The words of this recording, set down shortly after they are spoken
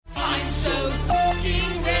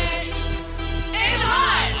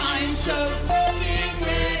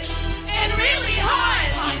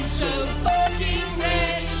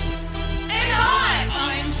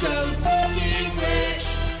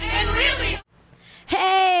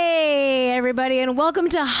everybody, and welcome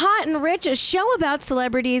to Hot and Rich, a show about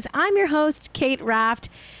celebrities. I'm your host, Kate Raft.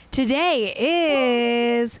 Today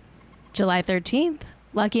is July 13th,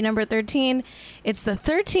 lucky number 13. It's the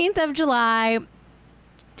 13th of July,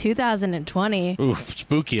 2020. Oof,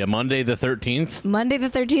 spooky. A Monday the 13th? Monday the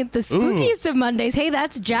 13th, the spookiest of Mondays. Hey,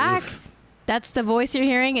 that's Jack. Oof. That's the voice you're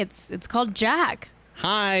hearing. It's called Jack.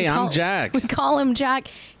 Hi, I'm Jack. We call him Jack.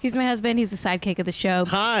 He's my husband. He's the sidekick of the show.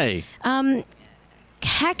 Hi.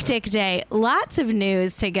 Hectic day. Lots of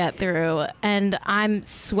news to get through, and I'm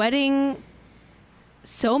sweating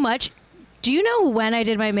so much. Do you know when I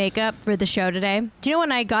did my makeup for the show today? Do you know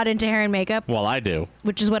when I got into hair and makeup? Well, I do.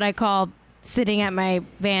 Which is what I call sitting at my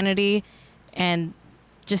vanity and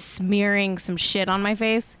just smearing some shit on my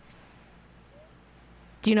face.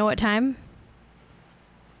 Do you know what time?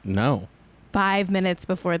 No. 5 minutes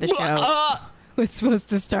before the show was supposed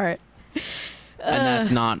to start. And that's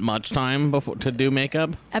not much time before to do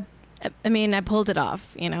makeup? I mean, I pulled it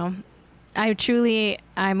off, you know.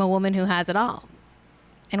 I'm a woman who has it all.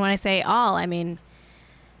 And when I say all, I mean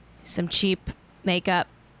some cheap makeup,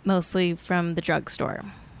 mostly from the drugstore.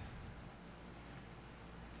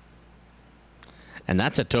 And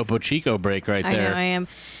that's a Topo Chico break right there. I know I am.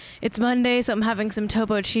 It's Monday, so I'm having some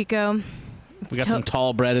Topo Chico. We got some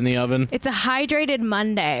tall bread in the oven. It's a hydrated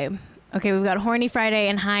Monday. Okay, we've got Horny Friday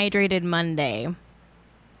and Hydrated Monday.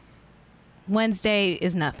 Wednesday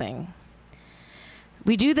is nothing.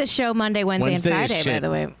 We do this show Monday, Wednesday, and Friday, by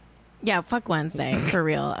the way. Yeah, fuck Wednesday, for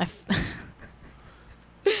real.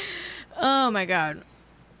 Oh, my God.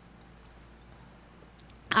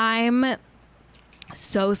 I'm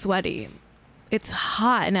so sweaty. It's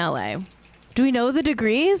hot in LA. Do we know the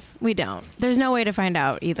degrees? We don't. There's no way to find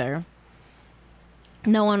out either.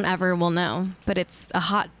 No one ever will know, but it's a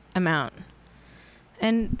hot amount.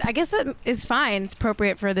 And I guess that is fine. It's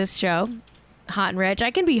appropriate for this show, Hot and Rich.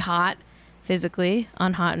 I can be hot physically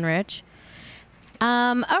on Hot and Rich.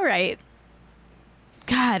 All right.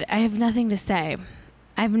 God, I have nothing to say.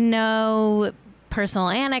 I have no personal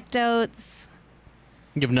anecdotes.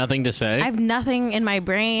 You have nothing to say? I have nothing in my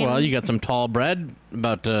brain. Well, you got some tall bread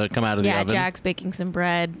about to come out of the oven. Yeah, Jack's baking some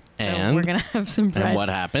bread. So and we're going to have some bread. And what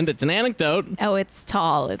happened? It's an anecdote. Oh, it's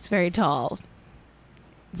tall. It's very tall.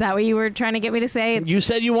 Is that what you were trying to get me to say? You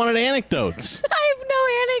said you wanted anecdotes. I have no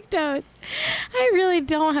anecdotes. I really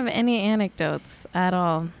don't have any anecdotes at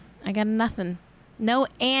all. I got nothing. No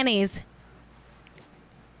Annies.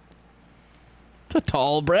 It's a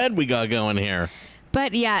tall bread we got going here.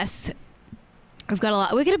 But yes, we've got a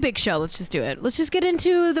lot. We got a big show. Let's just do it. Let's just get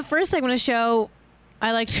into the first segment of the show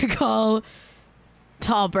I like to call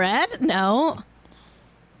Tall Bread. No.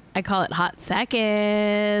 I call it Hot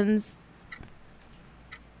Seconds.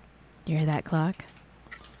 You hear that clock?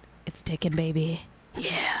 It's ticking, baby.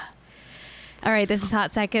 Yeah. All right, this is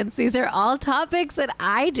Hot Seconds. These are all topics that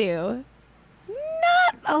I do.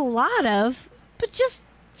 Not a lot of, but just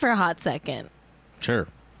for a hot second. Sure.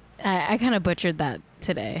 I kind of butchered that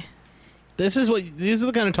today. These are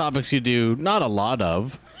the kind of topics you do, not a lot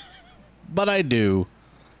of, but I do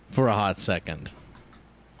for a hot second.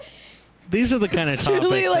 These are the kind of topics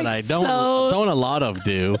that I don't a lot of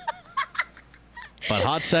do. But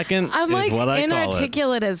hot second is what I call it. I'm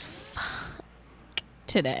inarticulate as fuck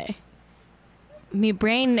today. Me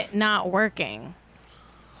brain not working.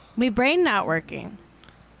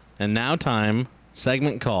 And now time,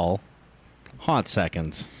 segment call, Hot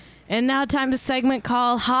Seconds. And now time to segment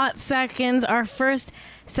call Hot Seconds. Our first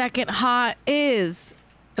second hot is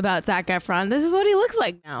about Zac Efron. This is what he looks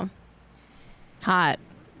like now. Hot.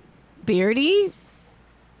 Beardy.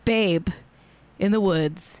 Babe. In the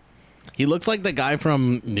woods. He looks like the guy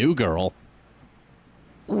from New Girl.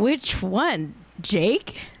 Which one?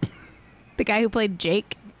 Jake? The guy who played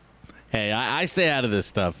Jake? Hey, I stay out of this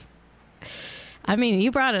stuff. I mean,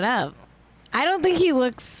 you brought it up. I don't think he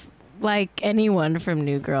looks like anyone from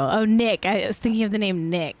New Girl. Oh, Nick. I was thinking of the name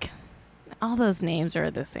Nick. All those names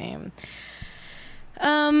are the same.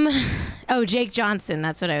 Oh, Jake Johnson.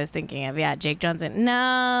 That's what I was thinking of. Yeah, Jake Johnson.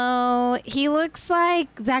 No, he looks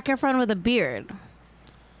like Zac Efron with a beard.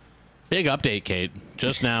 Big update, Kate.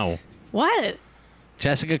 Just now. What?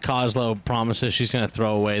 Jessica Koslow promises she's going to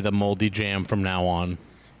throw away the moldy jam from now on.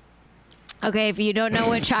 Okay, if you don't know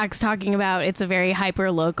what Chuck's talking about, it's a very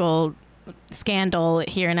hyper-local scandal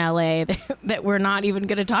here in LA that we're not even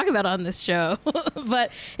going to talk about on this show.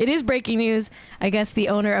 But it is breaking news. I guess the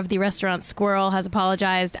owner of the restaurant Squirrel has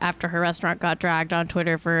apologized after her restaurant got dragged on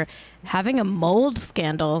Twitter for having a mold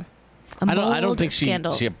scandal. I don't think she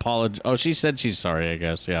apologized. Oh, she said she's sorry, I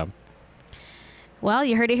guess. Yeah. Well,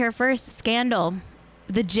 you heard it here first. Scandal.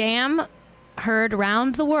 The jam heard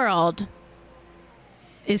around the world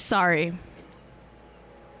is sorry.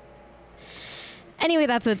 Anyway,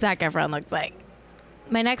 that's what Zac Efron looks like.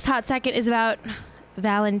 My next hot second is about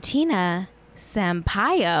Valentina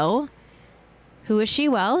Sampaio. Who is she?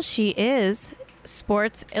 Well, she is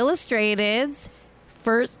Sports Illustrated's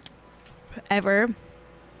first ever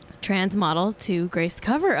trans model to grace the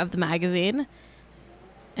cover of the magazine.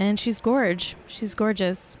 And she's gorge. She's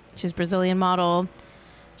gorgeous. She's a Brazilian model.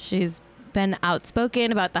 She's been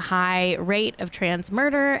outspoken about the high rate of trans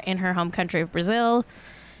murder in her home country of Brazil.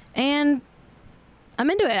 And I'm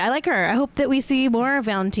into it. I like her. I hope that we see more of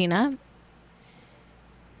Valentina.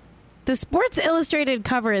 The Sports Illustrated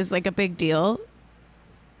cover is like a big deal.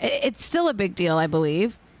 It's still a big deal, I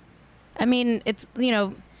believe. I mean, it's, you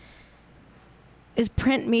know, is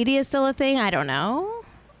print media still a thing? I don't know.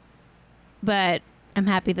 But I'm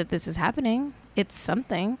happy that this is happening. It's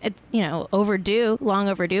something. It's, you know, overdue, long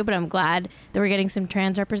overdue, but I'm glad that we're getting some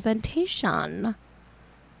trans representation.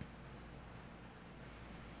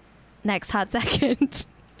 Next hot second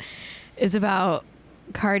is about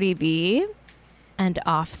Cardi B and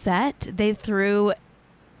Offset. They threw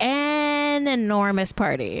an enormous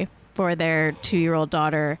party for their 2-year-old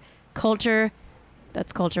daughter, Culture.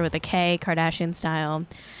 That's Culture with a K, Kardashian style.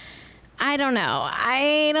 I don't know.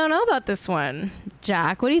 I don't know about this one.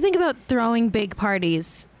 Jack, what do you think about throwing big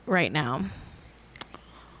parties right now?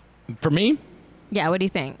 For me? Yeah, what do you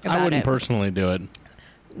think about it? I wouldn't personally do it.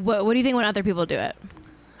 What do you think when other people do it?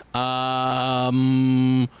 I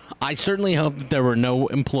certainly hope that there were no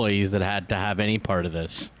employees that had to have any part of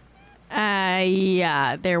this.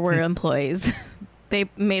 Yeah, there were employees. They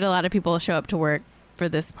made a lot of people show up to work for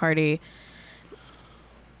this party.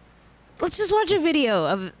 Let's just watch a video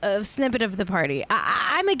of a snippet of the party.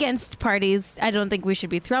 I'm against parties. I don't think we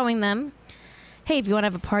should be throwing them. Hey, if you want to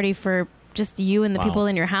have a party for just you and the people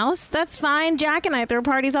in your house, that's fine. Jack and I throw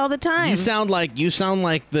parties all the time. You sound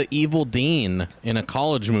like the evil dean in a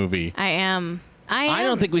college movie. I am. I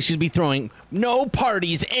don't think we should be throwing no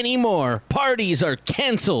parties anymore. Parties are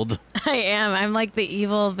canceled. I am. I'm like the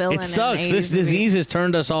evil villain. It sucks. This disease has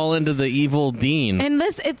turned us all into the evil dean. And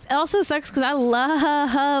it also sucks because I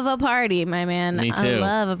love a party, my man. Me too. I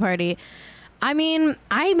love a party. I mean,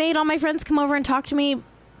 I made all my friends come over and talk to me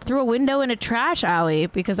through a window in a trash alley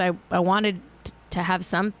because I wanted to have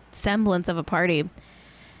some semblance of a party.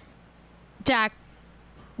 Jack,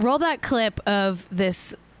 roll that clip of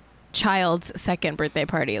this child's second birthday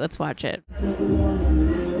party. Let's watch it.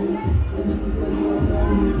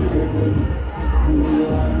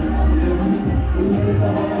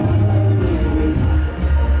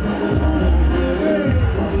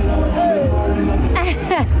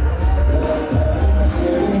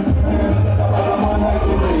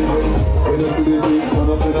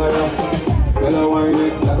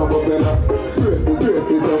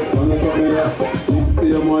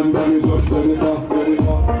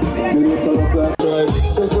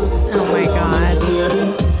 Oh my God.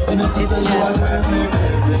 It's just...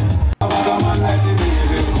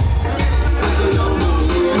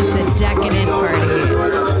 It's a decadent party.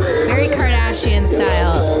 Very Kardashian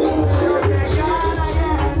style.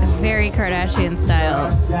 Very Kardashian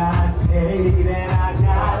style.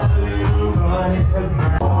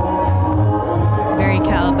 Very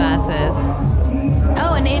Calabasas.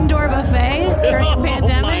 Oh, an indoor buffet during a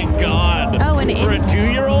pandemic? Oh my God. Oh, for a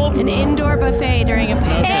 2-year-old? An indoor buffet during a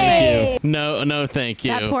pandemic. Thank you. No, thank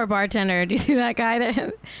you. That poor bartender. Do you see that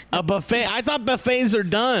guy? A buffet? I thought buffets are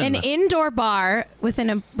done. An indoor bar with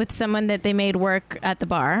someone that they made work at the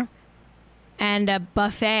bar, and a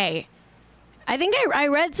buffet. I think I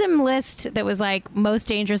read some list that was like most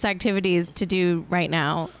dangerous activities to do right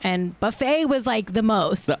now, and buffet was like the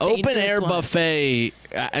most. The open air buffet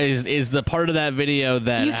is the part of that video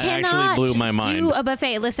that actually blew my mind. Do a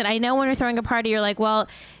buffet. Listen, I know when you're throwing a party, you're like, well,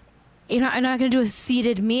 I'm not going to do a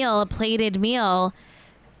seated meal, a plated meal.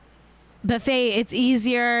 Buffet, it's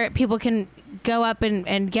easier. People can go up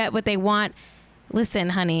and get what they want.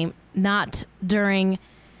 Listen, honey, not during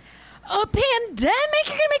a pandemic.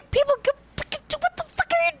 You're going to make people go. What the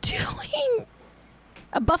fuck are you doing?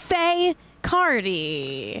 A buffet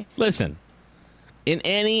Cardi. Listen,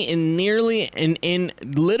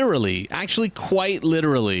 actually quite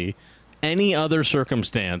literally, any other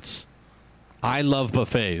circumstance, I love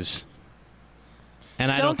buffets.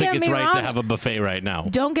 And I don't think it's right to have a buffet right now.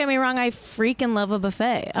 Don't get me wrong, I freaking love a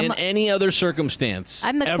buffet. In any other circumstance.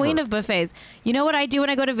 I'm the queen of buffets. You know what I do when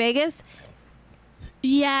I go to Vegas?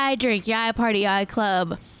 Yeah, I drink. Yeah, I party. Yeah, I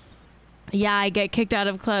club. Yeah, I get kicked out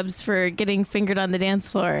of clubs for getting fingered on the dance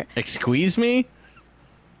floor. Excuse me?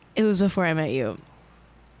 It was before I met you.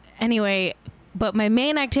 Anyway, But my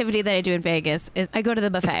main activity that I do in Vegas is I go to the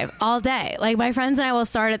buffet all day. Like my friends and I will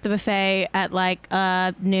start at the buffet at like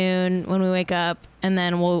noon when we wake up, and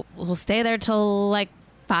then we'll stay there till like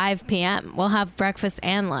 5 p.m. We'll have breakfast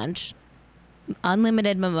and lunch,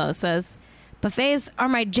 unlimited mimosas. Buffets are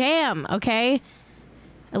my jam. Okay,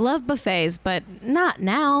 I love buffets, but not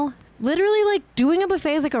now. Literally, like doing a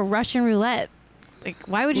buffet is like a Russian roulette. Like,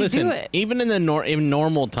 why would you do it? Even in in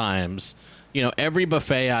normal times, you know, every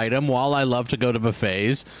buffet item, while I love to go to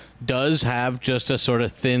buffets, does have just a sort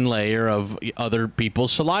of thin layer of other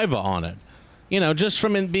people's saliva on it. You know, just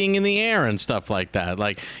from being in the air and stuff like that.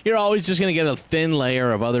 Like, you're always just going to get a thin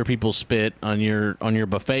layer of other people's spit on your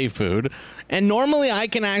buffet food. And normally I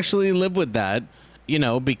can actually live with that, you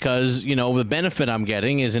know, because, you know, the benefit I'm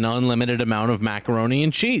getting is an unlimited amount of macaroni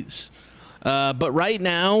and cheese. But right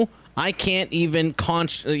now, I can't even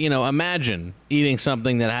imagine eating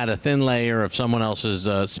something that had a thin layer of someone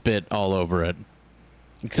else's spit all over it,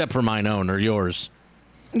 except for mine own or yours.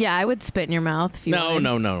 Yeah, I would spit in your mouth if you would.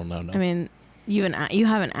 No. I mean, you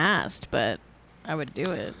haven't asked, but I would do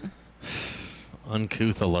it.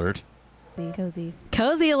 Uncouth alert.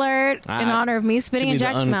 Cozy alert in honor of me spitting in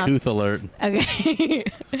Jack's mouth. Uncouth alert. Okay.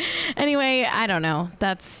 Anyway, I don't know.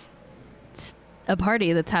 That's a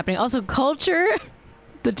party that's happening. Also, Culture,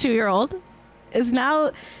 the 2-year-old, is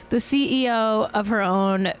now the CEO of her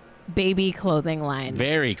own baby clothing line.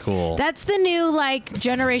 Very cool. That's the new, like,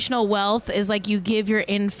 generational wealth is like you give your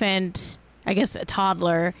infant, I guess a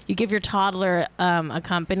toddler, you give your toddler a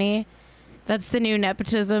company. That's the new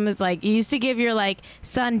nepotism, is like you used to give your like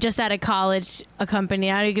son just out of college a company.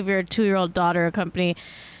 Now you give your 2-year-old daughter a company.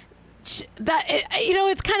 That,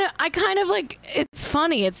 it's kind of like, it's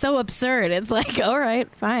funny. It's so absurd. It's like, all right,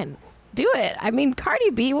 fine. Do it. I mean, Cardi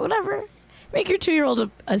B, whatever. Make your 2-year-old a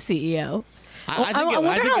CEO. I think it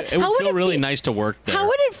would feel really nice to work there. How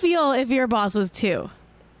would it feel if your boss was 2?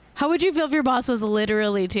 How would you feel if your boss was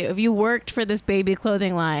literally 2? If you worked for this baby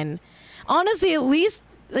clothing line? Honestly, at least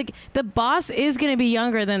like the boss is going to be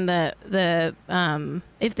younger than the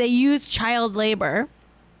if they use child labor,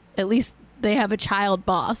 at least they have a child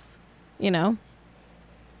boss, you know?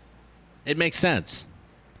 It makes sense.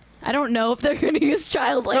 I don't know if they're going to use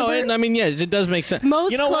child labor. No, I mean, yeah, it does make sense.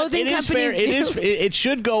 Most clothing companies do. It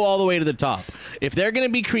should go all the way to the top. If they're going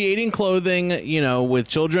to be creating clothing, you know, with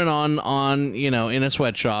children on, you know, in a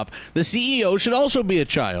sweatshop, the CEO should also be a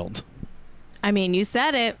child. I mean, you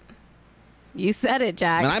said it. You said it,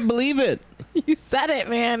 Jack. And I believe it. You said it,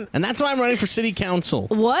 man. And that's why I'm running for city council.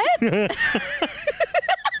 What?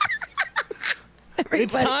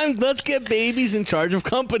 It's time. Let's get babies in charge of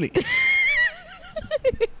companies.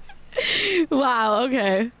 Wow.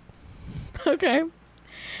 Okay,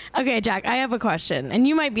 Jack, I have a question, and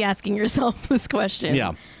you might be asking yourself this question.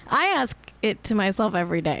 Yeah. I ask it to myself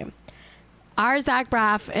every day. Are Zach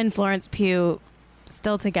Braff and Florence Pugh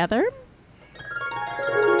still together?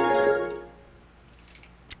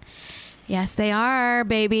 Yes, they are,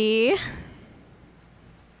 baby.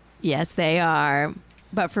 Yes, they are.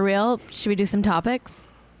 But for real, should we do some topics?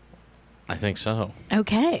 I think so.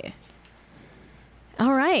 Okay.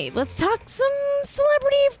 All right, let's talk some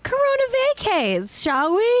celebrity Corona vacays,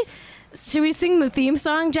 shall we? Should we sing the theme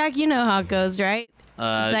song, Jack? You know how it goes, right?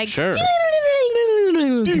 It's like, sure.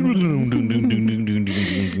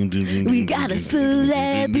 We got a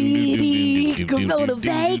celebrity Corona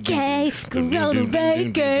vacay, Corona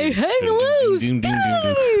vacay, hang loose.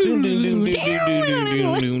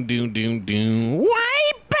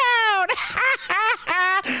 Wipe out.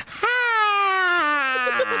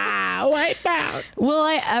 Wipe out. Will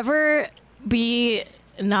I ever be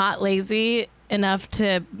not lazy enough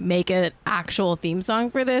to make an actual theme song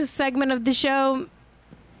for this segment of the show?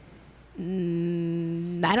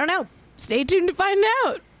 I don't know. Stay tuned to find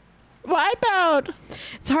out. Wipe out.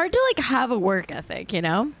 It's hard to like have a work ethic, you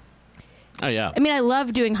know? Oh, yeah. I mean, I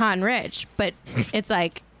love doing Hot and Rich, but it's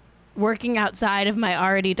like working outside of my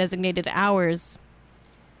already designated hours.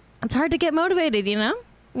 It's hard to get motivated, you know?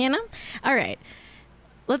 All right.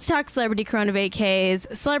 Let's talk celebrity Corona vacays.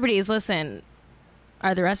 Celebrities, listen.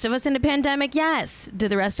 Are the rest of us in a pandemic? Yes. Do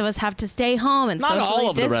the rest of us have to stay home and socially distant? Not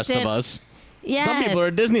all of the rest of us. Yes. Some people are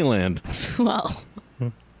at Disneyland. Well,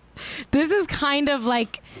 this is kind of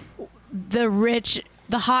like the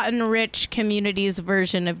hot and rich community's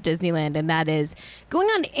version of Disneyland, and that is going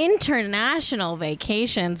on international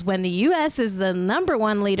vacations when the U.S. is the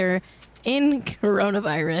 #1 leader in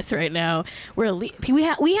coronavirus right now. We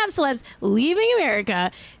have celebs leaving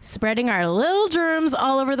America, spreading our little germs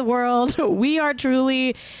all over the world. We are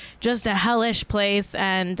truly just a hellish place,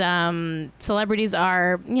 and celebrities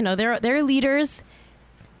are, they're leaders.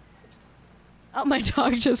 Oh, my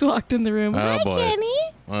dog just walked in the room. Oh, Hi, boy. Kenny.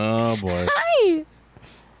 Oh, boy. Hi.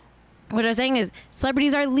 What I was saying is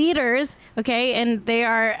celebrities are leaders, okay? And they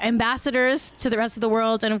are ambassadors to the rest of the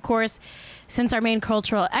world. And, of course, since our main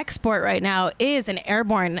cultural export right now is an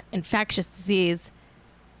airborne infectious disease,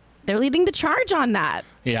 they're leading the charge on that.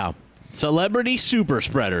 Yeah. Celebrity super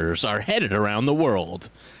spreaders are headed around the world.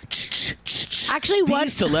 Actually, what?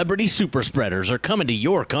 These celebrity super spreaders are coming to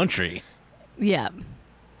your country. Yeah.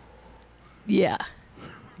 Yeah.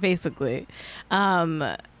 Basically.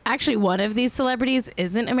 Actually, one of these celebrities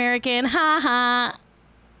isn't American. Ha ha.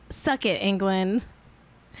 Suck it, England.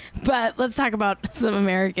 But let's talk about some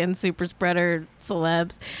American super spreader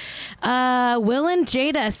celebs. Will and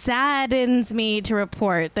Jada saddens me to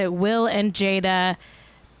report that Will and Jada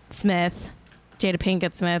Smith, Jada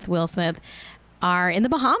Pinkett Smith, Will Smith, are in the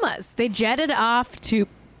Bahamas. They jetted off to,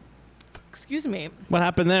 excuse me. What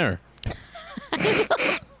happened there?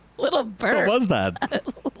 Little bird. What was that?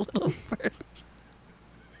 Little bird.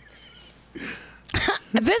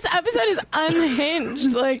 This episode is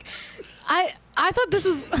unhinged. Like, I thought this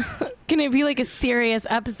was gonna be like a serious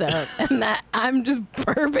episode, and that I'm just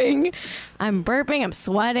burping. I'm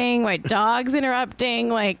sweating. My dog's interrupting.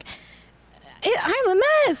 Like, I'm a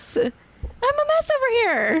mess. I'm a mess over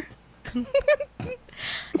here.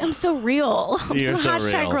 I'm so real. I'm You're so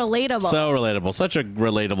real. relatable. So relatable. Such a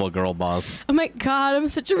relatable girl boss. Oh my God, I'm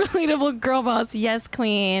such a relatable girl boss. Yes,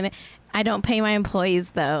 queen. I don't pay my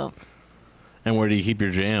employees though. And where do you keep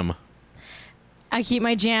your jam? I keep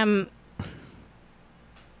my jam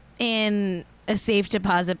in a safe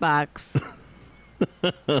deposit box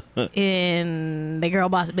in the Girl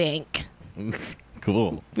Boss Bank.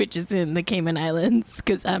 Cool. Which is in the Cayman Islands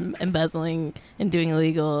because I'm embezzling and doing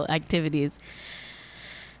illegal activities.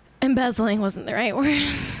 Embezzling wasn't the right word.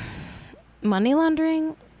 Money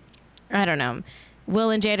laundering? I don't know.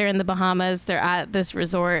 Will and Jada are in the Bahamas. They're at this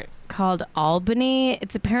resort called Albany.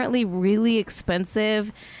 It's apparently really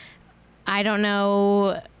expensive. I don't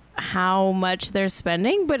know how much they're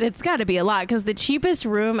spending, but it's got to be a lot because the cheapest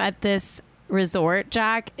room at this resort,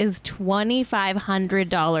 Jack, is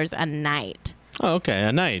 $2,500 a night. Oh, okay.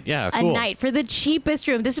 A night. Yeah, cool. A night for the cheapest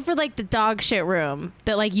room. This is for like the dog shit room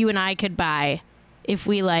that like you and I could buy if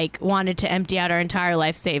we like wanted to empty out our entire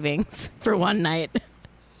life savings for one night.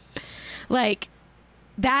 Like,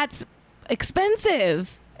 that's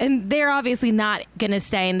expensive. And they're obviously not going to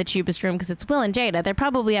stay in the cheapest room because it's Will and Jada. They're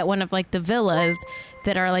probably at one of like the villas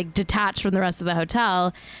that are like detached from the rest of the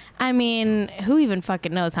hotel. I mean, who even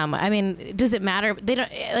fucking knows how much? I mean, does it matter?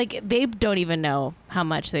 They don't even know how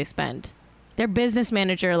much they spent. Their business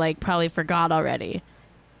manager like probably forgot already.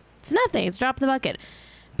 It's nothing. It's a drop in the bucket.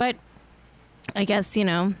 But I guess, you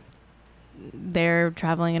know, they're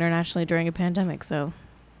traveling internationally during a pandemic. So,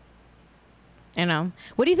 you know,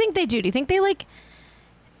 what do you think they do? Do you think they like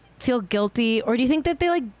feel guilty, or do you think that they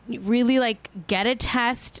like really like get a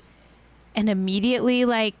test and immediately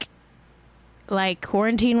like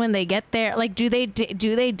quarantine when they get there? Like, do they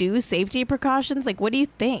do safety precautions? Like, what do you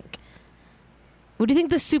think? What do you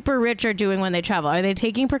think the super rich are doing when they travel? Are they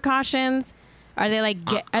taking precautions? Are they like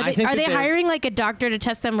are they hiring like a doctor to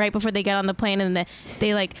test them right before they get on the plane, and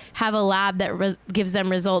they like have a lab that gives them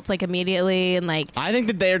results like immediately? And like, I think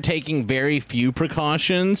that they are taking very few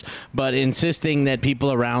precautions, but insisting that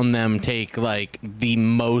people around them take like the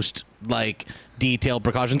most like detailed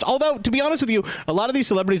precautions. Although, to be honest with you, a lot of these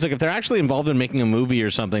celebrities, like if they're actually involved in making a movie or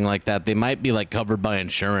something like that, they might be like covered by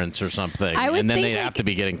insurance or something, and then they have to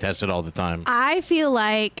be getting tested all the time. I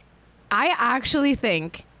actually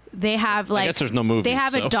think they have like, I guess there's no movies, they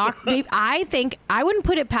have a doc. I think I wouldn't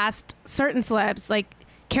put it past certain celebs, like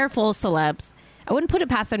careful celebs. I wouldn't put it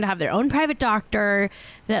past them to have their own private doctor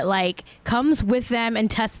that like comes with them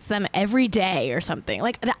and tests them every day or something.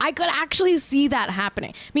 Like, I could actually see that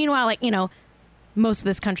happening. Meanwhile, like, you know, most of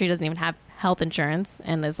this country doesn't even have health insurance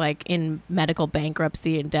and is like in medical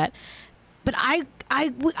bankruptcy and debt. But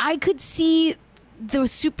I could see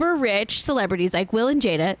those super rich celebrities like Will and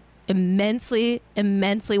Jada, immensely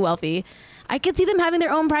wealthy. I could see them having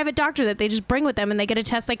their own private doctor that they just bring with them, and they get a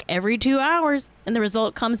test like every 2 hours, and the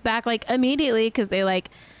result comes back like immediately because they like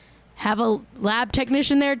have a lab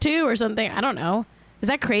technician there too or something. I don't know. Is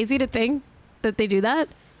that crazy to think that they do that?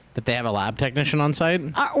 That they have a lab technician on site?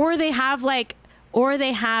 Or they have like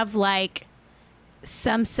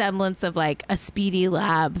some semblance of like a speedy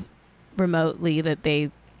lab remotely that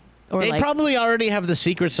they probably already have the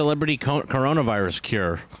secret celebrity coronavirus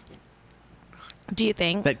cure. Do you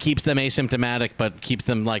think? That keeps them asymptomatic but keeps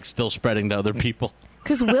them like still spreading to other people.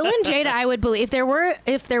 Because Will and Jada, I would believe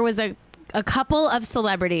if there was a couple of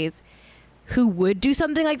celebrities who would do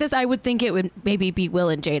something like this, I would think it would maybe be Will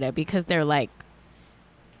and Jada, because they're like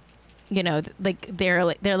you know, like they're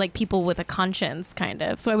like people with a conscience, kind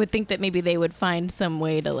of. So I would think that maybe they would find some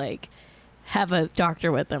way to like have a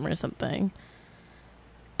doctor with them or something.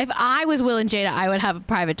 If I was Will and Jada, I would have a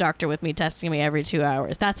private doctor with me testing me every 2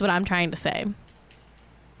 hours. That's what I'm trying to say.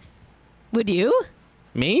 Would you?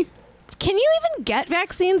 Me? Can you even get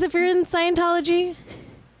vaccines if you're in Scientology?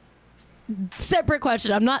 Separate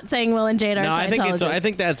question. I'm not saying Will and Jada are Scientologists. I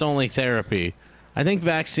think that's only therapy. I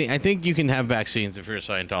think you can have vaccines if you're a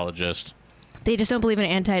Scientologist. They just don't believe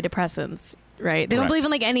in antidepressants, right? They don't believe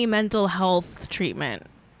in like any mental health treatment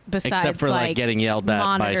besides except for like getting yelled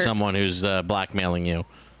at by someone who's blackmailing you.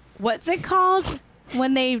 What's it called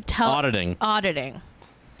when they tell auditing? Auditing.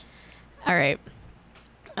 All right.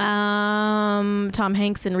 Tom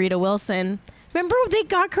Hanks and Rita Wilson. Remember they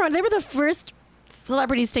got corona? They were the first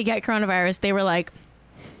celebrities to get coronavirus. They were like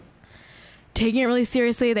taking it really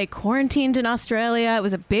seriously. They quarantined in Australia. It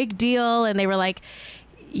was a big deal, and they were like,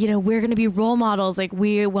 you know, we're going to be role models. Like,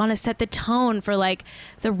 we want to set the tone for like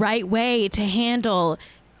the right way to handle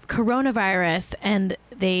coronavirus, and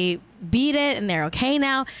they beat it, and they're okay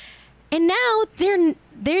now. And now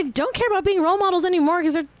they don't care about being role models anymore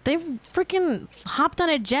because they've freaking hopped on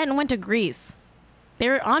a jet and went to Greece. They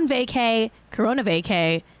were on vacay, corona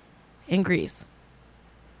vacay, in Greece.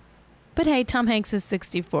 But hey, Tom Hanks is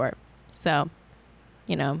 64, so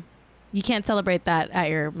you know you can't celebrate that at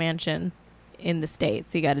your mansion in the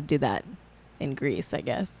States. You got to do that in Greece, I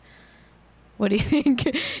guess. What do you think?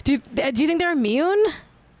 Do you think they're immune?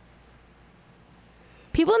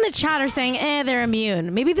 People in the chat are saying, they're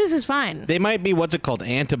immune. Maybe this is fine. They might be, what's it called,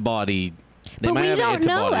 antibody. But we don't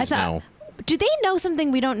know. I thought, do they know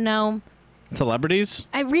something we don't know? Celebrities?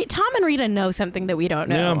 Tom and Rita know something that we don't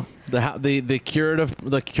know. Yeah, the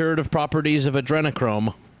curative properties of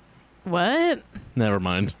adrenochrome. What? Never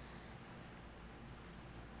mind.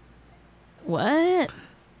 What?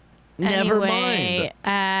 Never mind.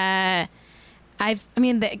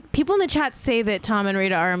 The people in the chat say that Tom and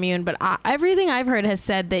Rita are immune, but everything I've heard has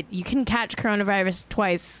said that you can catch coronavirus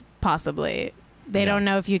twice, possibly. They don't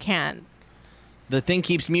know if you can. The thing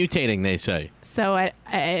keeps mutating, they say. So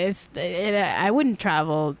I wouldn't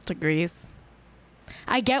travel to Greece.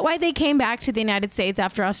 I get why they came back to the United States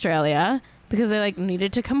after Australia, because they like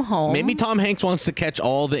needed to come home. Maybe Tom Hanks wants to catch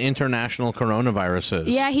all the international coronaviruses.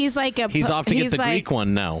 Yeah, he's off to get the Greek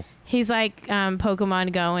one now. He's like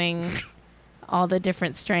Pokemon going all the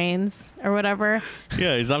different strains or whatever.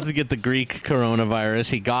 Yeah, he's off to get the Greek coronavirus.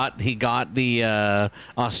 He got the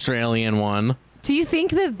Australian one. Do you think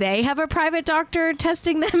that they have a private doctor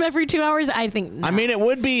testing them every 2 hours? I think not. I mean, it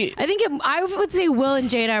would be... I would say Will and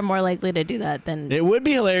Jada are more likely to do that than... It would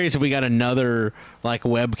be hilarious if we got another, like,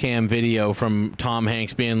 webcam video from Tom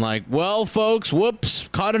Hanks being like, well, folks, whoops,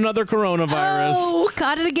 caught another coronavirus. Oh,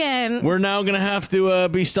 caught it again. We're now going to have to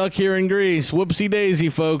be stuck here in Greece. Whoopsie daisy,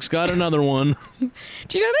 folks, got another one.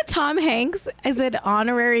 Do you know that Tom Hanks is an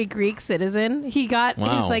honorary Greek citizen? He got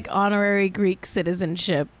his, like, honorary Greek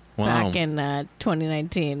citizenship. Wow. Back in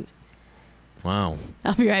 2019. Wow.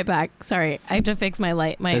 I'll be right back. Sorry, I have to fix my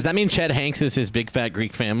light. Does that mean Chet Hanks is his big fat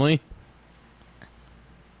Greek family?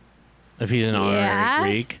 If he's an honorary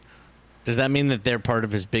Greek? Does that mean that they're part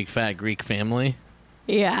of his big fat Greek family?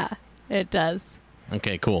 Yeah, it does.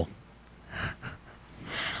 Okay, cool.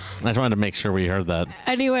 I just wanted to make sure we heard that.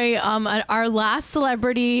 Anyway, our last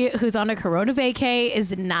celebrity who's on a corona vacay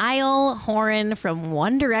is Niall Horan from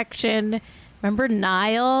One Direction. Remember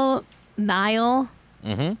Niall?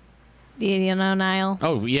 Mm-hmm. You know Niall?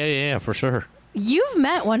 Oh, yeah, for sure. You've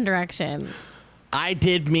met One Direction. I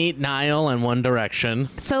did meet Niall in One Direction.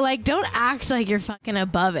 So, like, don't act like you're fucking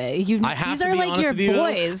above it. These are like your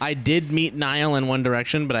boys. I did meet Niall in One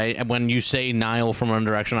Direction, but when you say Niall from One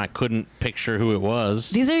Direction, I couldn't picture who it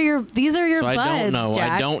was. These are your buds,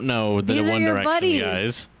 Jack. I don't know the One Direction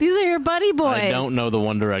guys. These are your buddy boys. I don't know the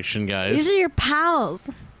One Direction guys. These are your pals.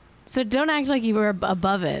 So don't act like you were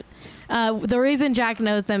above it. The reason Jack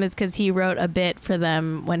knows them is because he wrote a bit for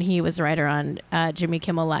them when he was a writer on Jimmy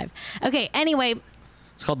Kimmel Live. Okay, anyway.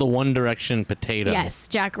 It's called the One Direction Potato. Yes,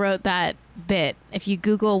 Jack wrote that bit. If you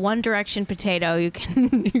Google One Direction Potato, you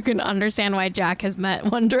can understand why Jack has met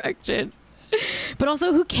One Direction. But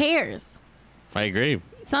also, who cares? I agree.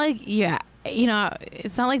 It's not like,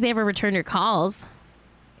 it's not like they ever returned your calls.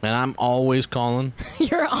 And I'm always calling.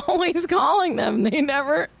 You're always calling them. They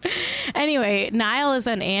never. Anyway, Niall is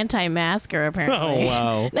an anti-masker, apparently. Oh,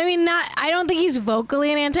 wow. I mean, I don't think he's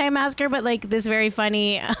vocally an anti-masker, but like this very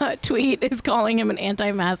funny tweet is calling him an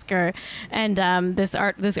anti-masker. And this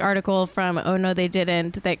article from Oh No They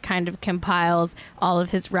Didn't that kind of compiles all of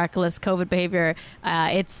his reckless COVID behavior.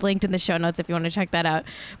 It's linked in the show notes if you want to check that out.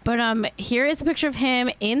 But here is a picture of him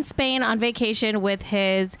in Spain on vacation with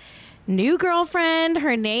his new girlfriend.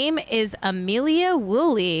 Her name is Amelia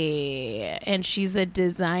Woolley, and she's a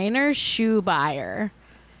designer shoe buyer.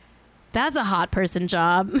 That's a hot person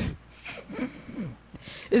job.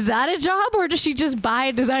 Is that a job, or does she just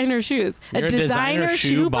buy designer shoes? You're a designer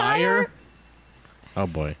shoe buyer? Oh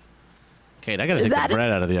boy, Kate, I gotta take the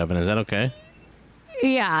bread out of the oven. Is that okay?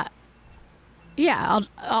 Yeah.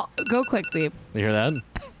 I'll go quickly. You hear that?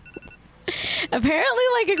 Apparently,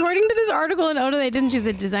 like, according to this article in Oda, they didn't. She's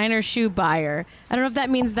a designer shoe buyer. I don't know if that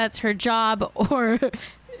means that's her job or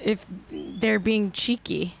if they're being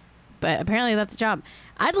cheeky, but apparently that's a job.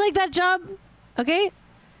 I'd like that job. Okay,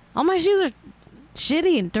 all my shoes are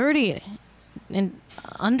shitty and dirty and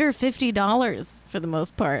under $50 for the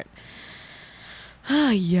most part.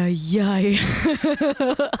 Ay.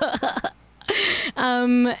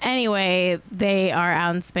 Anyway, they are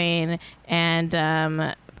out in Spain,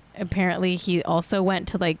 and apparently he also went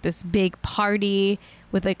to like this big party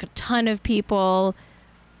with like a ton of people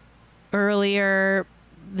earlier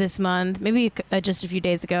this month, maybe just a few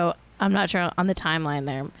days ago. I'm not sure on the timeline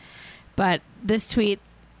there, but this tweet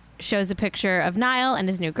shows a picture of Niall and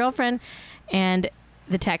his new girlfriend, and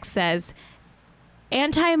the text says,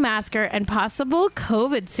 anti-masker and possible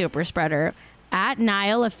COVID super spreader at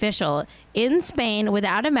Niall official in Spain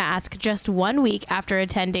without a mask just 1 week after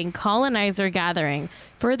attending colonizer gathering,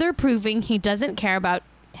 further proving he doesn't care about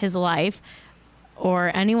his life or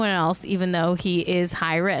anyone else, even though he is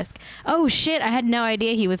high risk. Oh shit, I had no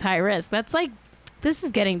idea he was high risk. That's like, this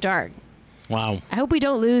is getting dark. Wow. I hope we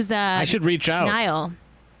don't lose I should reach out. Niall.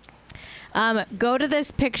 Go to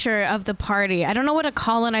this picture of the party. I don't know what a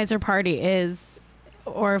colonizer party is,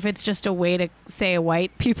 or if it's just a way to say a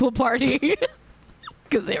white people party.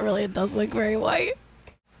 Because it really does look very white.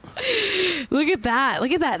 Look at that.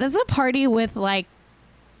 Look at that. That's a party with like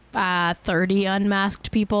 30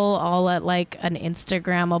 unmasked people all at like an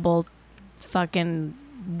Instagrammable fucking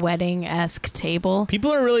wedding-esque table.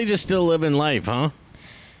 People are really just still living life, huh?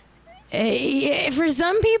 For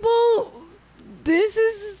some people, this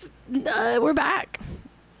is... we're back.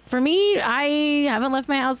 For me, I haven't left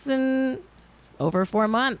my house in over 4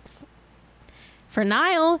 months. For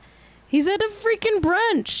Niall, he's at a freaking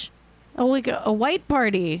brunch. Oh, like a white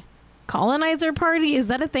party. Colonizer party? Is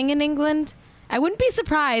that a thing in England? I wouldn't be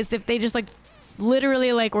surprised if they just like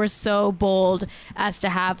literally like were so bold as to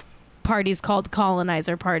have parties called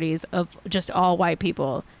colonizer parties of just all white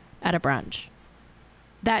people at a brunch.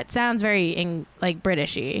 That sounds very like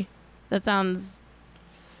Britishy. That sounds...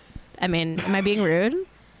 I mean, am I being rude?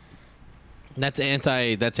 That's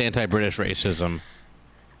anti-British racism.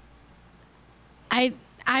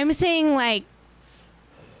 I'm saying like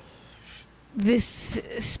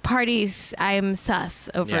this party's, I'm sus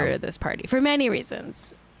over this party for many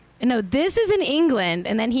reasons. No, this is in England,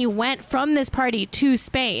 and then he went from this party to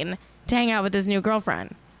Spain to hang out with his new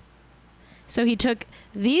girlfriend. So he took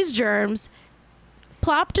these germs,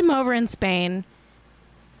 plopped him over in Spain.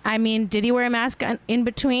 I mean, did he wear a mask in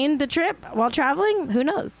between the trip while traveling? Who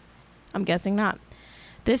knows? I'm guessing not.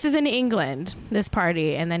 This is in England, this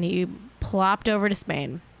party, and then he plopped over to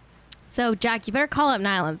Spain. So, Jack, you better call up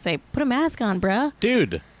Niall and say, put a mask on, bruh.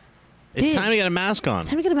 Dude, it's time to get a mask on. It's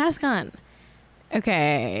time to get a mask on.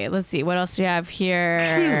 Okay, let's see. What else do we have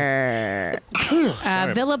here?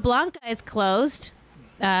 Villa Blanca is closed.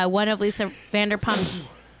 One of Lisa Vanderpump's...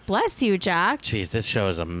 Bless you, Jack. Jeez, this show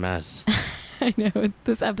is a mess. I know.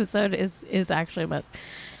 This episode is actually a mess.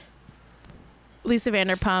 Lisa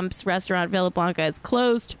Vanderpump's restaurant, Villa Blanca, is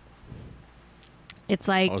closed. It's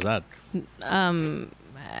like... What was that?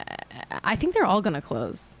 I think they're all going to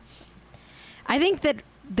close. I think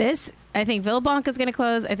Villa Blanca is going to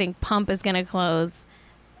close. I think Pump is going to close.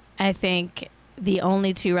 I think the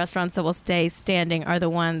only two restaurants that will stay standing are the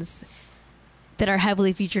ones that are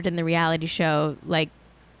heavily featured in the reality show, like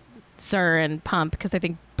Sir and Pump, because I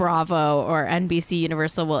think Bravo or NBC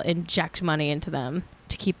Universal will inject money into them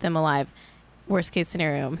to keep them alive. Worst case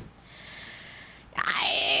scenario.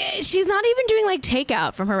 She's not even doing like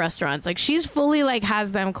takeout from her restaurants. Like she's fully like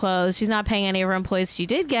has them closed. She's not paying any of her employees. She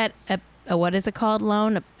did get a what is it called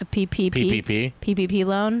loan? A PPP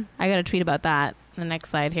loan. I got a tweet about that. The next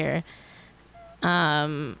slide here.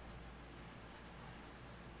 There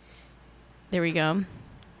we go.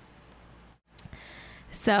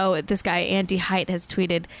 So this guy, Andy Height, has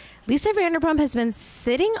tweeted, Lisa Vanderpump has been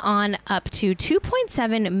sitting on up to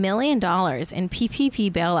 $2.7 million in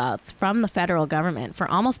PPP bailouts from the federal government for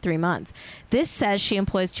almost 3 months. This says she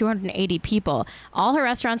employs 280 people. All her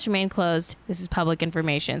restaurants remain closed. This is public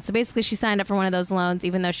information. So basically she signed up for one of those loans,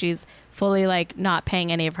 even though she's fully like not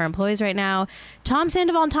paying any of her employees right now. Tom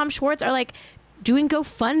Sandoval and Tom Schwartz are like doing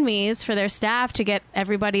GoFundMes for their staff to get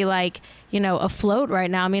everybody like, you know, afloat right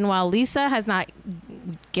now. Meanwhile, Lisa has not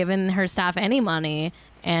given her staff any money,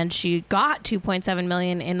 and she got 2.7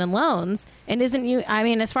 million in the loans and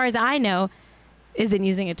as far as I know, isn't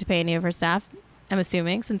using it to pay any of her staff. I'm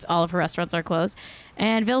assuming, since all of her restaurants are closed,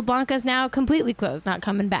 and Villa Blanca is now completely closed, not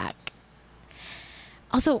coming back.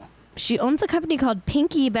 Also, she owns a company called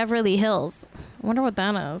Pinky Beverly Hills. I wonder what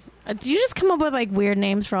that is. Do you just come up with like weird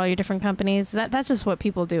names for all your different companies? That's just what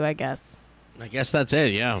people do, I guess. I guess that's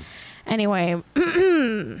it, yeah. Anyway,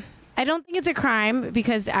 I don't think it's a crime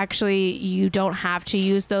because actually you don't have to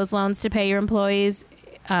use those loans to pay your employees.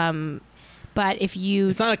 But if you...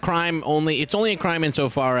 It's not a crime only. It's only a crime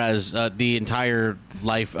insofar as the entire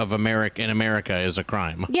life of America is a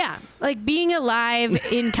crime. Yeah. Like being alive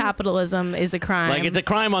in capitalism is a crime. Like it's a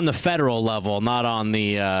crime on the federal level, not on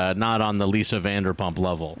the Lisa Vanderpump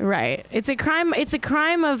level. Right. It's a crime. It's a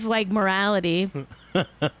crime of like morality.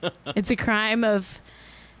 It's a crime of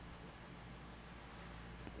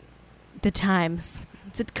the times.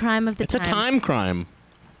 It's a crime of the times. It's a time crime.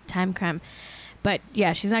 Time crime. But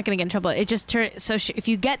yeah, she's not going to get in trouble. It just if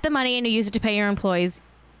you get the money and you use it to pay your employees,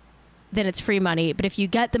 then it's free money. But if you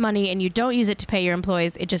get the money and you don't use it to pay your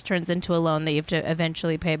employees, it just turns into a loan that you have to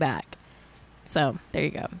eventually pay back. So there you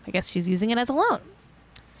go. I guess she's using it as a loan.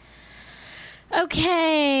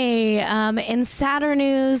 Okay. In sadder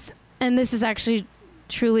news, and this is actually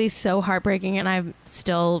truly so heartbreaking, and I'm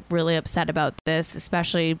still really upset about this,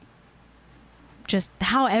 especially just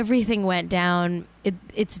how everything went down.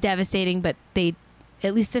 It's devastating, but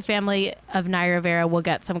at least the family of Naya Rivera will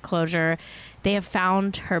get some closure. They have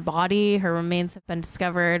found her body. Her remains have been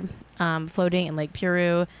discovered floating in Lake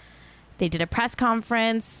Piru. They did a press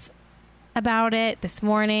conference about it this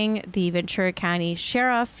morning. The Ventura County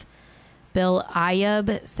Sheriff, Bill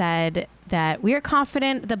Ayub, said that we are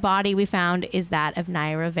confident the body we found is that of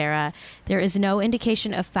Naya Rivera. There is no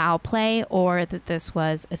indication of foul play or that this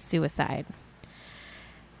was a suicide.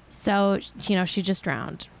 So, you know, she just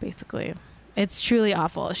drowned, basically. It's truly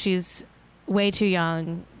awful. She's way too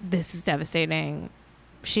young. This is devastating.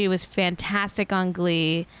 She was fantastic on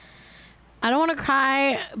Glee. I don't want to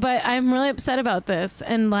cry, but I'm really upset about this.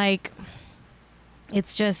 And, like,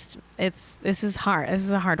 this is hard. This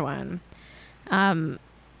is a hard one.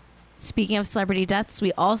 Speaking of celebrity deaths,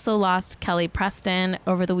 we also lost Kelly Preston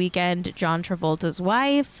over the weekend, John Travolta's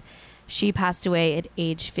wife. She passed away at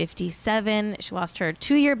age 57. She lost her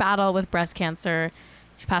 2-year battle with breast cancer.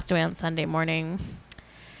 She passed away on Sunday morning.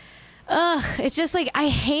 It's just like, I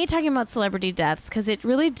hate talking about celebrity deaths because it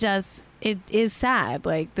really does. It is sad.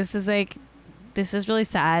 Like, this is really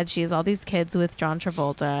sad. She has all these kids with John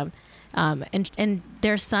Travolta. And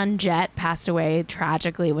their son Jet passed away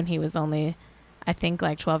tragically when he was only, I think,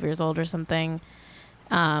 like 12 years old or something.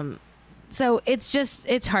 So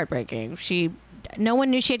it's heartbreaking. No one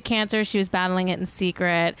knew she had cancer. She was battling it in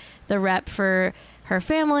secret. The rep for her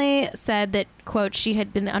family said that, quote, she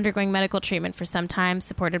had been undergoing medical treatment for some time,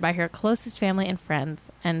 supported by her closest family and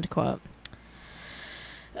friends, end quote.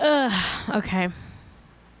 Okay.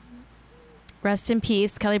 Rest in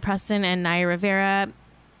peace, Kelly Preston and Naya Rivera.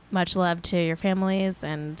 Much love to your families,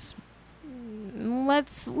 and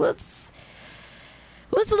let's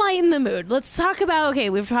lighten the mood. Let's talk about,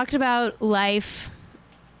 we've talked about life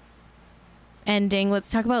ending.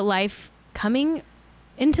 Let's talk about life coming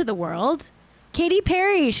into the world. Katy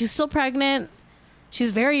Perry, she's still pregnant.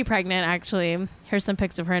 She's very pregnant, actually. Here's some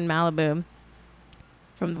pics of her in Malibu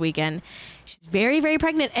from the weekend. She's very, very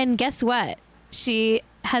pregnant. And guess what? She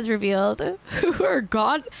has revealed who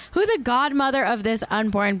the godmother of this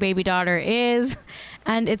unborn baby daughter is.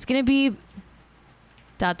 And it's going to be ...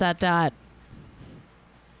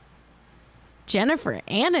 Jennifer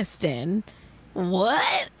Aniston.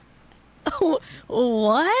 What?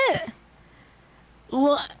 What?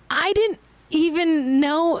 Well, I didn't even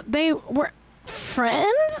know they were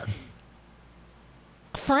friends.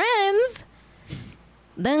 Friends?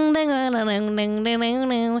 Nobody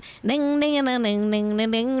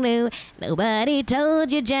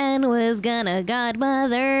told you Jen was gonna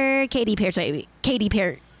godmother Katy Perry's baby. Katy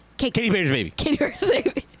Perry's baby. Katy Perry's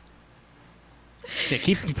baby.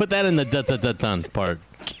 Yeah, put that in the dun part.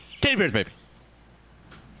 Katy Perry's baby.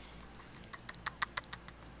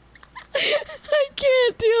 I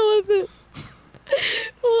can't deal with this.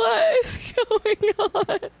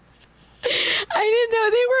 on? I didn't know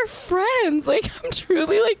they were friends. Like, I'm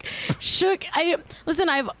truly like shook.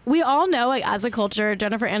 We all know, like, as a culture,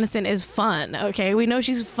 Jennifer Aniston is fun. Okay, we know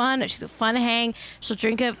she's fun. She's a fun hang. She'll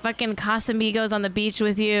drink a fucking Casamigos on the beach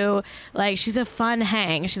with you. Like, she's a fun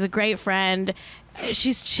hang. She's a great friend.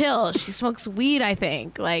 She's chill. She smokes weed, I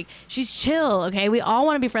think. Like, she's chill. Okay, we all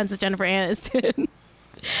want to be friends with Jennifer Aniston.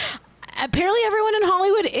 Apparently, everyone in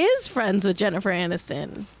Hollywood is friends with Jennifer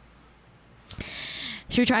Aniston.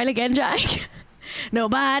 Should we try it again, Jack?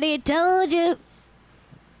 Nobody told you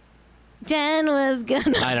Jen was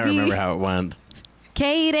gonna I don't remember how it went.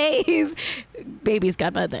 Katie's baby's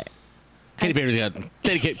godmother. Katy Perry's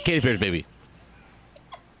Perry's baby.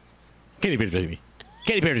 Katy Perry's baby.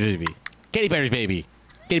 Katy Perry's baby. Katy Perry's baby.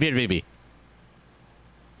 Katy Perry's baby.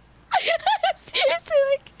 Seriously,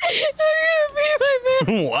 like, I'm gonna be my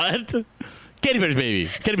man. What? Katy Perry's baby.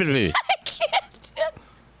 Katy Perry's baby. I can't.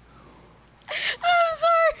 I'm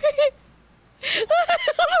sorry. I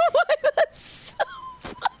don't know why that's so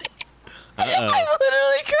funny. Uh-oh. I'm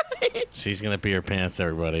literally crying. She's gonna pee her pants,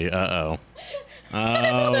 everybody. Uh-oh. Oh,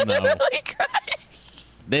 I'm no. literally crying.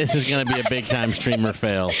 This is gonna be a big-time streamer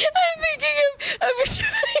fail. I'm thinking of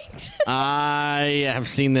trying to... I have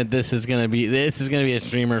seen that this is gonna be a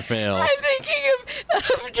streamer fail. I'm thinking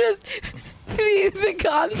of just the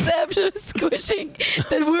concept of squishing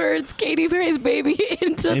the words Katy Perry's baby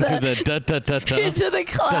into the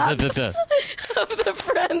claps of the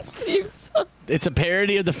Friends theme song. It's a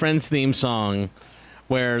parody of the Friends theme song,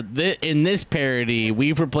 where in this parody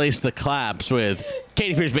we've replaced the claps with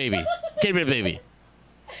Katy Perry's baby. Katy Perry's baby.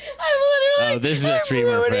 I'm literally. Oh, this is a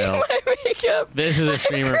streamer fail. My makeup. This is a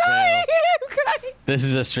streamer fail. I'm crying. This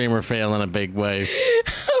is a streamer fail in a big way.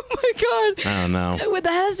 Oh my god. I don't know.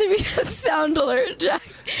 That has to be a sound alert, Jack.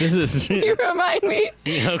 This is. You remind me.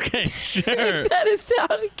 Okay, sure. That is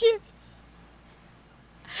sound cute.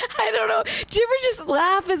 I don't know. Do you ever just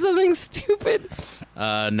laugh at something stupid?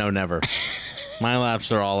 No, never. My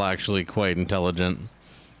laughs are all actually quite intelligent.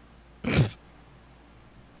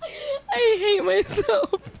 I hate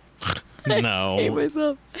myself. No. I hate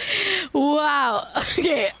myself. Wow.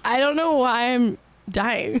 Okay, I don't know why I'm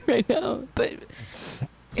dying right now, but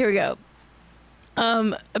here we go.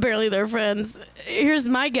 Apparently they're friends. Here's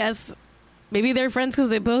my guess. Maybe they're friends because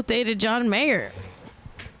they both dated John Mayer.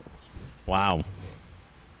 Wow.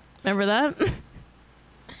 Remember that?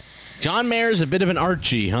 John Mayer's a bit of an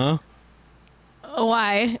Archie, huh?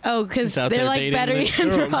 Why? Oh, because He's out they're there like dating Betty the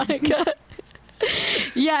and girls. Veronica.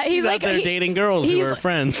 Yeah, he's out like there dating girls who are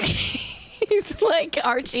friends. He's like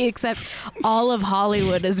Archie, except all of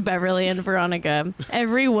Hollywood is Beverly and Veronica.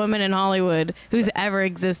 Every woman in Hollywood who's ever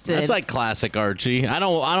existed. That's like classic Archie. I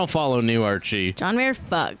don't follow new Archie. John Mayer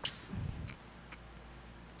fucks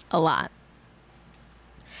a lot.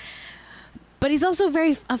 But he's also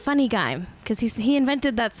a funny guy because he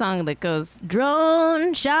invented that song that goes,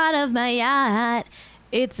 drone shot of my yacht,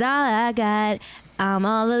 it's all I got, I'm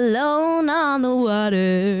all alone on the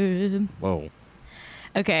water. Whoa.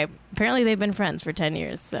 Okay, apparently they've been friends for 10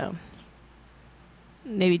 years, so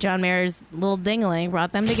maybe John Mayer's little dingling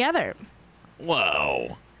brought them together.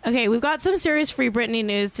 Whoa. Okay, we've got some serious Free Britney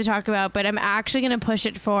news to talk about, but I'm actually going to push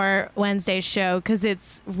it for Wednesday's show because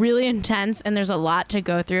it's really intense and there's a lot to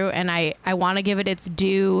go through, and I want to give it its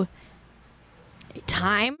due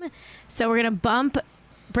time. So we're going to bump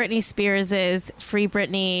Britney Spears' Free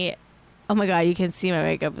Britney. Oh my God, you can see my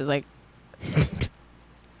makeup is like...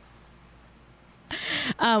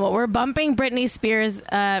 we're bumping Britney Spears'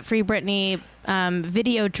 Free Britney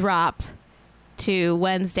video drop to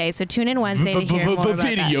Wednesday, so tune in Wednesday to hear more about that.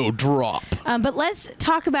 Video drop. But let's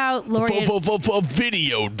talk about Lori.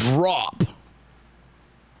 Video drop.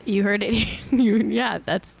 You heard it. Yeah,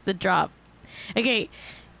 that's the drop. Okay.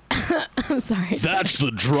 I'm sorry. That's the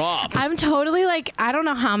drop. I'm totally like, I don't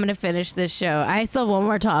know how I'm going to finish this show. I still have one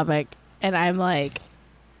more topic, and I'm like,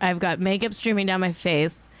 I've got makeup streaming down my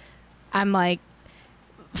face. I'm like,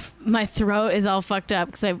 my throat is all fucked up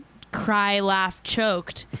because I cry, laugh,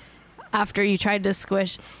 choked after you tried to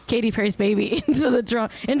squish Katy Perry's baby into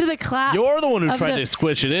the clap. You're the one who tried to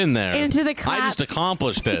squish it in there. Into the claps. I just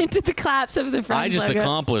accomplished it. Into the claps of the Friends. I just logo.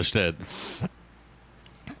 accomplished it.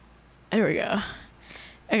 There we go.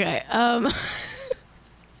 Okay.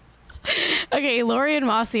 Okay, Lori and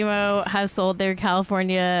Massimo have sold their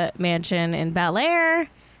California mansion in Bel Air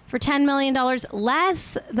for $10 million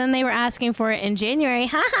less than they were asking for it in January.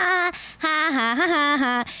 Ha ha, ha ha ha ha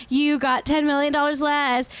ha. You got $10 million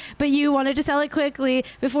less, but you wanted to sell it quickly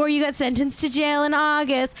before you got sentenced to jail in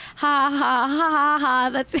August. Ha ha ha ha ha.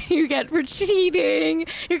 That's what you get for cheating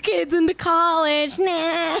your kids into college.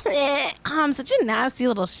 Nah, nah. I'm such a nasty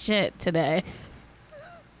little shit today.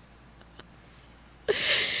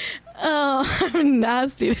 Oh, I'm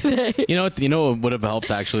nasty today. You know what? You know what would have helped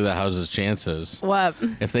actually the house's chances? What?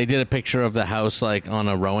 If they did a picture of the house like on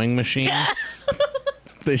a rowing machine.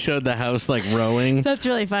 They showed the house like rowing. That's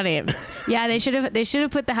really funny. Yeah, they should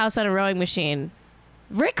have put the house on a rowing machine.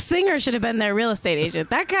 Rick Singer should have been their real estate agent.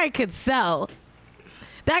 That guy could sell.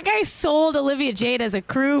 That guy sold Olivia Jade as a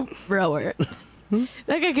crew rower.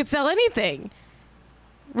 That guy could sell anything.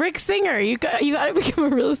 Rick Singer, you got to become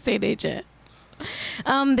a real estate agent.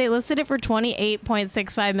 They listed it for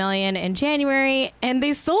 $28.65 million in January, and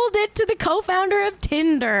they sold it to the co-founder of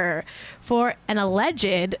Tinder for an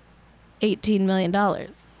alleged $18 million.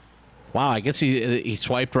 Wow, I guess he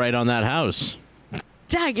swiped right on that house.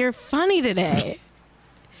 Doug, you're funny today.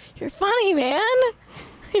 You're funny, man.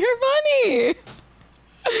 You're funny.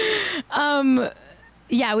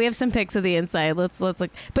 Yeah, we have some pics of the inside. Let's look.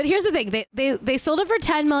 But here's the thing: they sold it for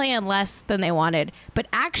 $10 million less than they wanted, but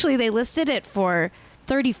actually they listed it for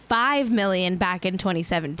 $35 million back in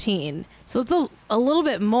 2017. So it's a little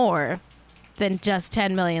bit more than just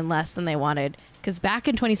 $10 million less than they wanted. Because back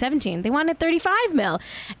in 2017 they wanted $35 million,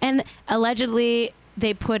 and allegedly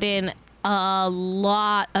they put in a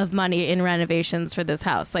lot of money in renovations for this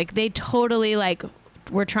house. Like they totally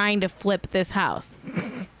were trying to flip this house,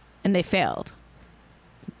 and they failed.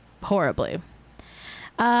 Horribly.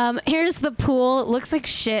 Here's the pool. It looks like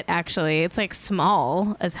shit, actually. It's like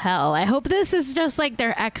small as hell. I hope this is just like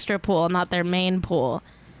their extra pool, not their main pool,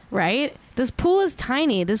 right? This pool is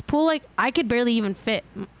tiny. This pool, like, I could barely even fit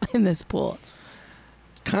in this pool.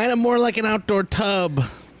 Kind of more like an outdoor tub,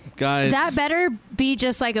 guys. That better be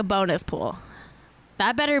just like a bonus pool.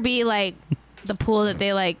 That better be like the pool that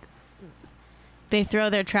they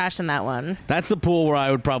throw their trash in that one. That's the pool where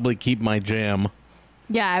I would probably keep my jam.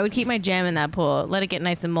 Yeah, I would keep my jam in that pool. Let it get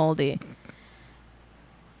nice and moldy.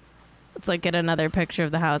 Let's get another picture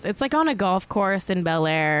of the house. It's like on a golf course in Bel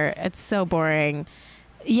Air. It's so boring.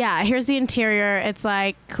 Yeah, here's the interior. It's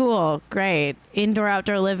like, cool, great. Indoor,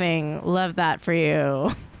 outdoor living. Love that for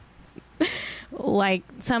you. Like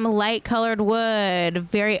some light colored wood.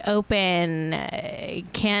 Very open.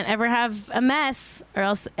 Can't ever have a mess or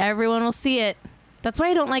else everyone will see it. That's why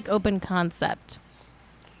I don't like open concept.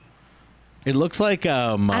 It looks like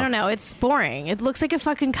I don't know. It's boring. It looks like a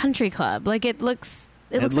fucking country club. Like it looks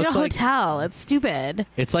like a hotel. It's stupid.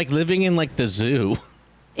 It's like living in like the zoo.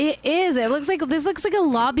 It is. This looks like a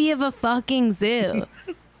lobby of a fucking zoo.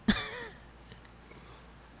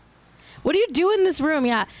 What do you do in this room?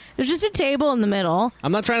 Yeah, there's just a table in the middle.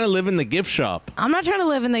 I'm not trying to live in the gift shop. I'm not trying to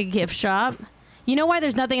live in the gift shop. You know why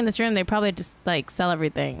there's nothing in this room? They probably just sell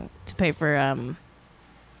everything to pay for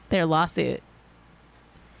their lawsuit.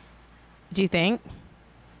 Do you think?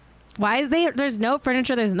 Why is there's no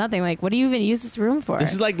furniture, there's nothing. Like, what do you even use this room for?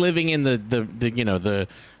 This is like living in the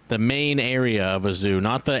main area of a zoo,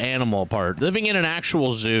 not the animal part. Living in an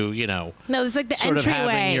actual zoo, No, this is like the sort entryway. Of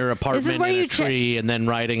having your apartment in a tree and then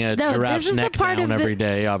riding a giraffe's neck down every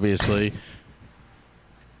day, obviously.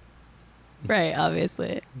 Right,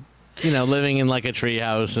 obviously. Living in like a tree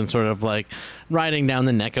house and sort of like riding down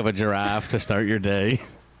the neck of a giraffe to start your day.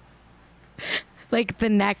 Like the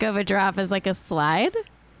neck of a giraffe is like a slide?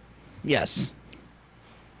 Yes.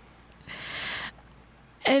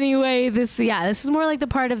 Anyway, this is more like the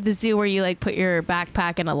part of the zoo where you put your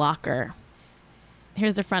backpack in a locker.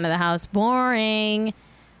 Here's the front of the house. Boring.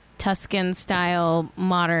 Tuscan style,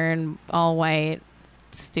 modern, all white,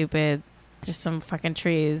 stupid. There's some fucking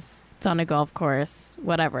trees. It's on a golf course.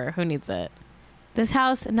 Whatever. Who needs it? This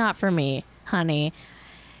house, not for me, honey.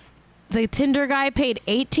 The Tinder guy paid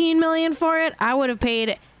 $18 million for it. I would have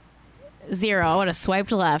paid $0. I would have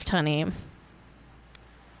swiped left, honey.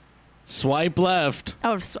 Swipe left.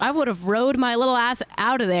 I would have rode my little ass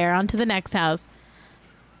out of there onto the next house.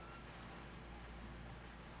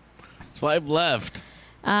 Swipe left.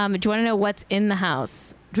 Do you want to know what's in the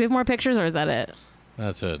house? Do we have more pictures, or is that it?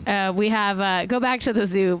 That's it. We have, go back to the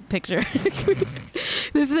zoo picture.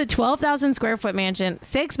 This is a 12,000 square foot mansion,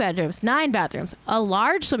 6 bedrooms, 9 bathrooms, a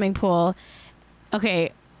large swimming pool.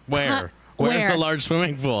 Okay. Where? Where's the large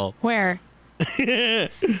swimming pool? Where? You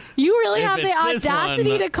really have the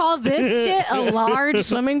audacity to call this shit a large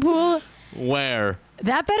swimming pool? Where?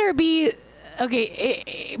 That better be,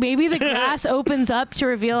 okay, maybe the grass opens up to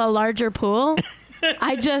reveal a larger pool.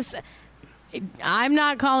 I'm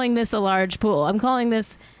not calling this a large pool. I'm calling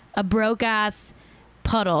this a broke-ass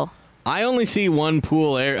puddle. I only see one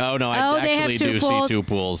pool area. Oh, no, I actually do see 2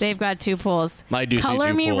 pools. They've got 2 pools. I do see 2 pools.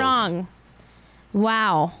 Color me wrong.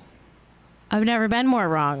 Wow. I've never been more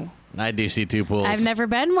wrong. I do see 2 pools. I've never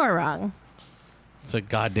been more wrong. It's a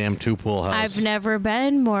goddamn 2 pool house. I've never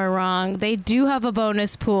been more wrong. They do have a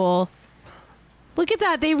bonus pool. Look at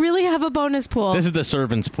that. They really have a bonus pool. This is the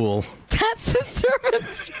servants' pool. That's the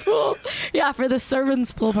servants' pool. Yeah, for the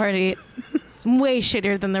servants' pool party. It's way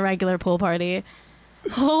shittier than the regular pool party.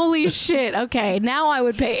 Holy shit. Okay, now I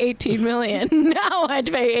would pay 18 million. Now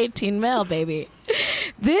I'd pay 18 mil, baby.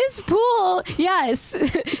 This pool, yes.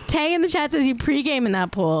 Tay in the chat says you pregame in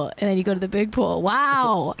that pool, and then you go to the big pool.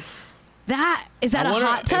 Wow. Is that a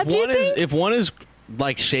hot tub, do you think? If one is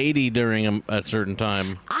like shady during a certain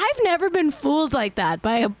time. I've never been fooled like that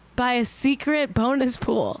by a secret bonus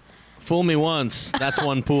pool. Fool me once, that's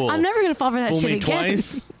one pool. I'm never going to fall for that Fool shit me again.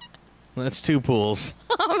 twice, that's 2 pools.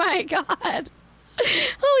 Oh my God.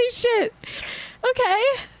 Holy shit. Okay.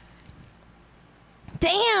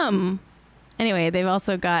 Damn. Anyway, they've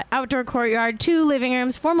also got outdoor courtyard, 2 living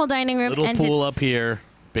rooms, formal dining room. Little pool up here,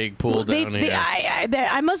 big pool down here.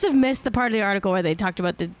 I must have missed the part of the article where they talked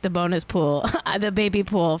about the bonus pool, the baby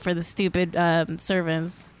pool for the stupid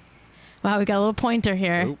servants. Wow, we got a little pointer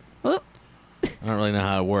here. Whoop. I don't really know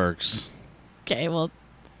how it works. Okay, well,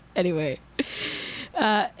 anyway.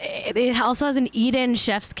 It also has an eat-in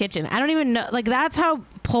chef's kitchen. I don't even know. Like, that's how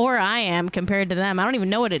poor I am compared to them. I don't even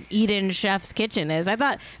know what an eat-in chef's kitchen is. I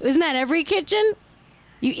thought, isn't that every kitchen?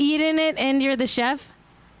 You eat in it and you're the chef?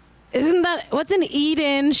 Isn't that, what's an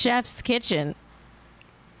eat-in chef's kitchen?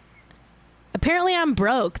 Apparently I'm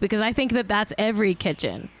broke because I think that that's every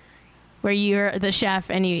kitchen where you're the chef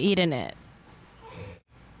and you eat in it.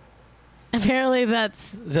 Apparently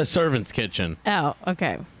that's... It's a servant's kitchen. Oh,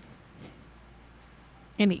 okay.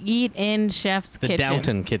 An eat-in chef's kitchen. The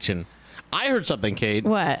Downton kitchen. I heard something, Kate.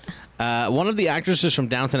 What? One of the actresses from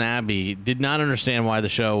Downton Abbey did not understand why the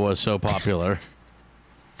show was so popular.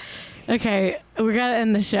 Okay, we're gonna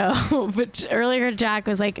end the show. But earlier Jack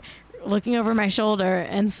was like looking over my shoulder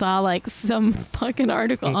and saw like some fucking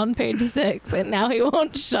article on page 6, and now he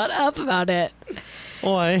won't shut up about it.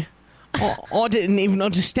 I didn't even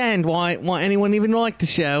understand why anyone even liked the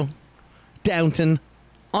show. Downton.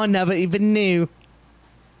 I never even knew.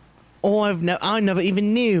 I never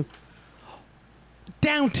even knew.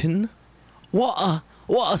 Downton? What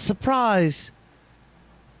a surprise.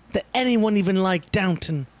 That anyone even liked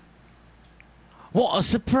Downton. What a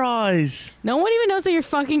surprise. No one even knows what you're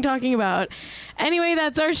fucking talking about. Anyway,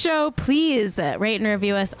 that's our show. Please rate and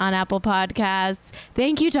review us on Apple Podcasts.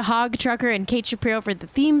 Thank you to Hog Trucker and Kate Shapiro for the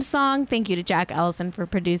theme song. Thank you to Jack Ellison for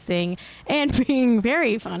producing and being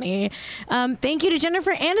very funny. Thank you to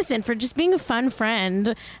Jennifer Aniston for just being a fun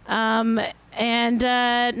friend. And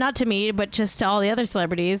not to me, but just to all the other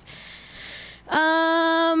celebrities.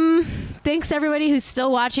 Thanks to everybody who's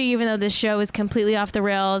still watching, even though this show is completely off the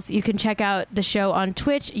rails. You can check out the show on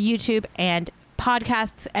Twitch, YouTube, and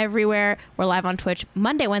podcasts everywhere. We're live on Twitch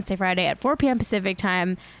Monday, Wednesday, Friday at 4 p.m. Pacific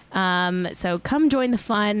time. So come join the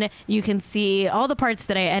fun. You can see all the parts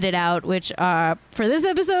that I edit out, which for this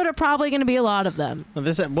episode are probably going to be a lot of them.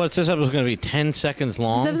 What's this episode going to be? 10 seconds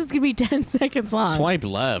long? This episode's going to be 10 seconds long. Swipe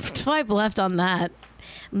left. Swipe left on that.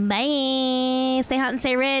 Bye. Stay hot and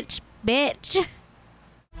stay rich, bitch.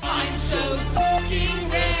 I'm so fucking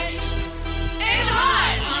rich.